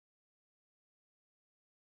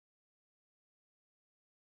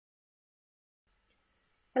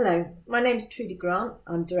Hello, my name's Trudi.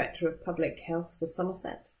 I'm Director of Public Health for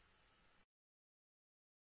Somerset.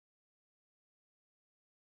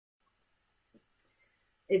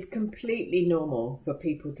 It's completely normal for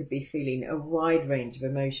people to be feeling a wide range of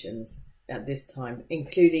emotions at this time,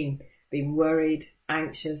 including being worried,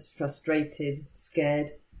 anxious, frustrated,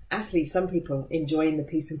 scared. Actually, some people enjoying the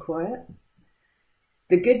peace and quiet.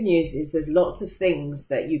 The good news is there's lots of things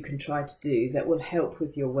that you can try to do that will help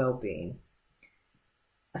with your well-being.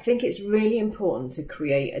 I think it's really important to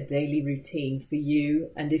create a daily routine for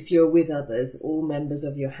you, and if you're with others, all members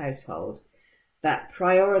of your household, that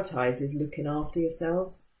prioritises looking after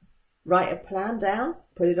yourselves. Write a plan down,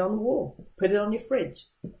 put it on the wall, put it on your fridge.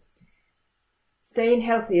 Staying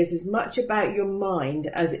healthy is as much about your mind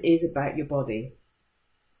as it is about your body.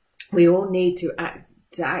 We all need to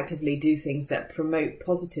actively do things that promote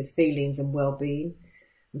positive feelings and well-being.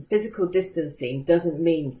 And physical distancing doesn't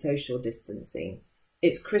mean social distancing.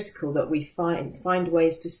 It's critical that we find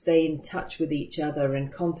ways to stay in touch with each other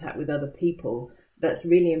and contact with other people. That's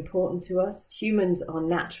really important to us. Humans are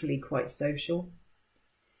naturally quite social.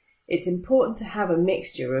 It's important to have a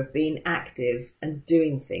mixture of being active and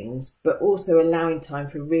doing things, but also allowing time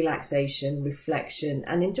for relaxation, reflection,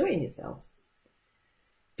 and enjoying yourselves.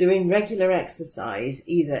 Doing regular exercise,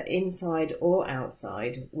 either inside or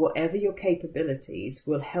outside, whatever your capabilities,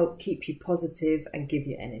 will help keep you positive and give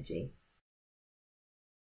you energy.